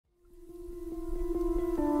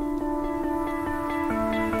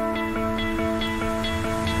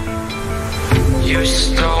you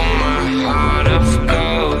stole my heart of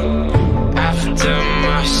gold after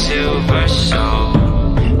my silver soul.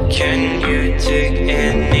 Can you dig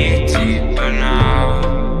any deeper now?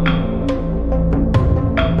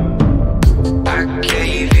 I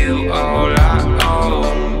gave you all I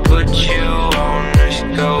own, put you on this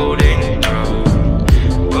golden throne,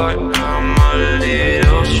 but I'm a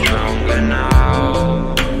little stronger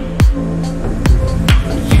now.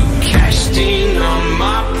 You cashed in on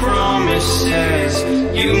my promises,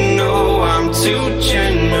 you know I'm too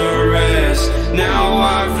generous. Now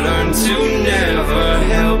I've learned to never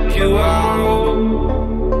help you out,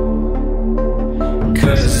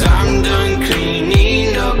 'cause I'm done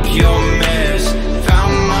cleaning up your mess.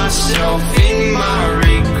 Found myself in my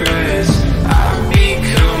regrets. I've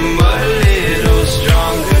become a little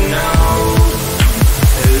stronger now,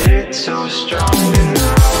 a little stronger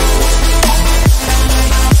now.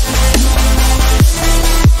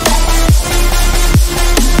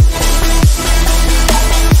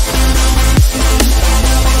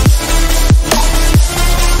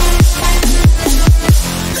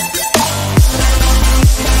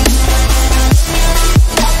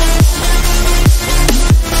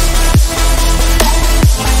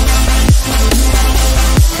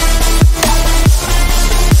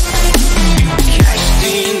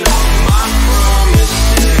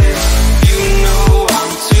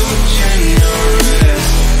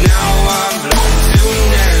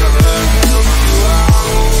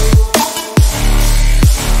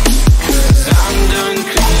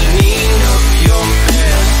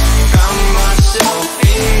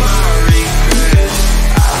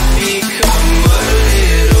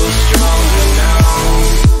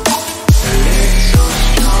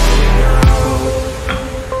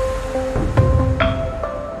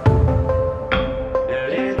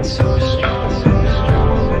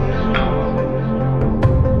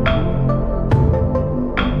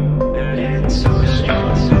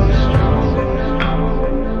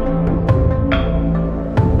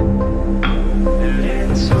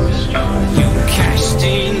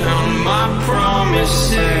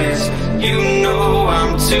 You know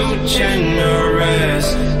I'm too generous.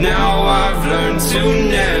 Now I've learned to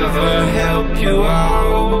never help you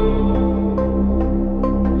out,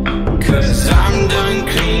 'cause I'm done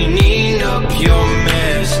cleaning up your